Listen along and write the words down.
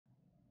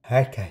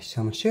Alright guys,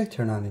 so I'm going to show you how to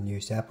turn on and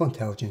use Apple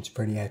Intelligence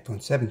for any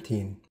iPhone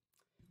 17.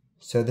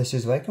 So this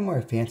is like a more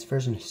advanced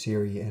version of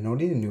Siri, and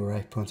only the newer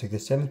iPhones like the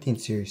 17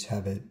 series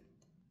have it.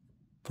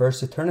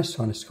 First, to turn this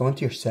on, just go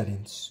into your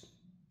settings.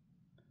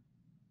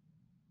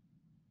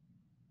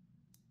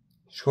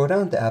 Scroll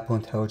down to Apple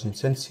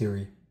Intelligence and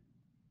Siri.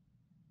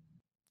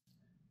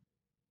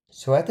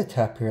 So at the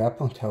top here,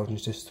 Apple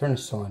Intelligence, just turn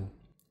this on.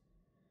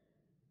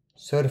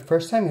 So the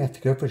first time you have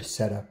to go over to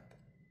setup.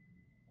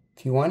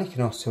 If you want, you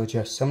can also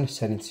adjust some of the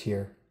settings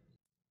here.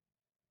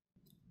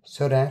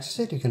 So to access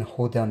it, you can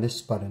hold down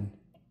this button,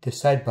 this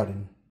side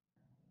button.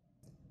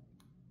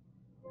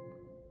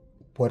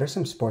 What are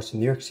some sports in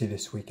New York City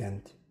this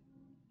weekend?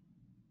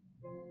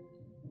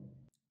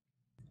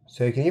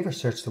 So you can either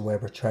search the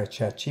web or try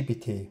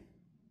ChatGPT.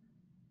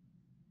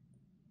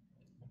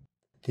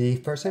 The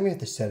first time you have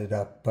to set it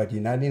up, but you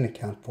not need an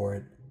account for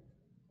it,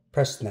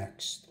 press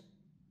next.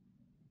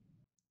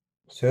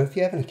 So if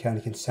you have an account,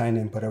 you can sign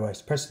in, but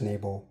otherwise press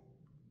enable.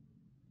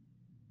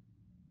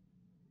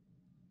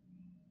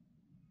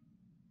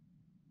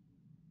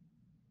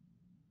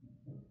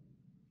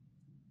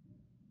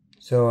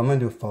 So I'm going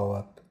to do a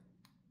follow-up.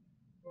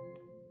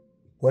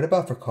 What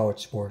about for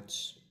college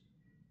sports?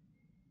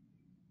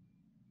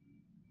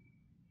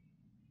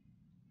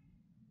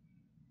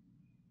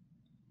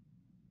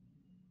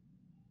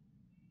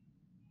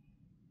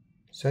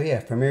 So yeah,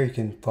 from here you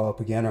can follow up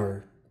again,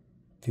 or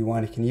if you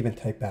want, you can even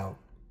type out.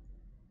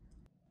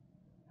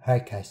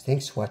 Alright guys,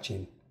 thanks for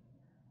watching.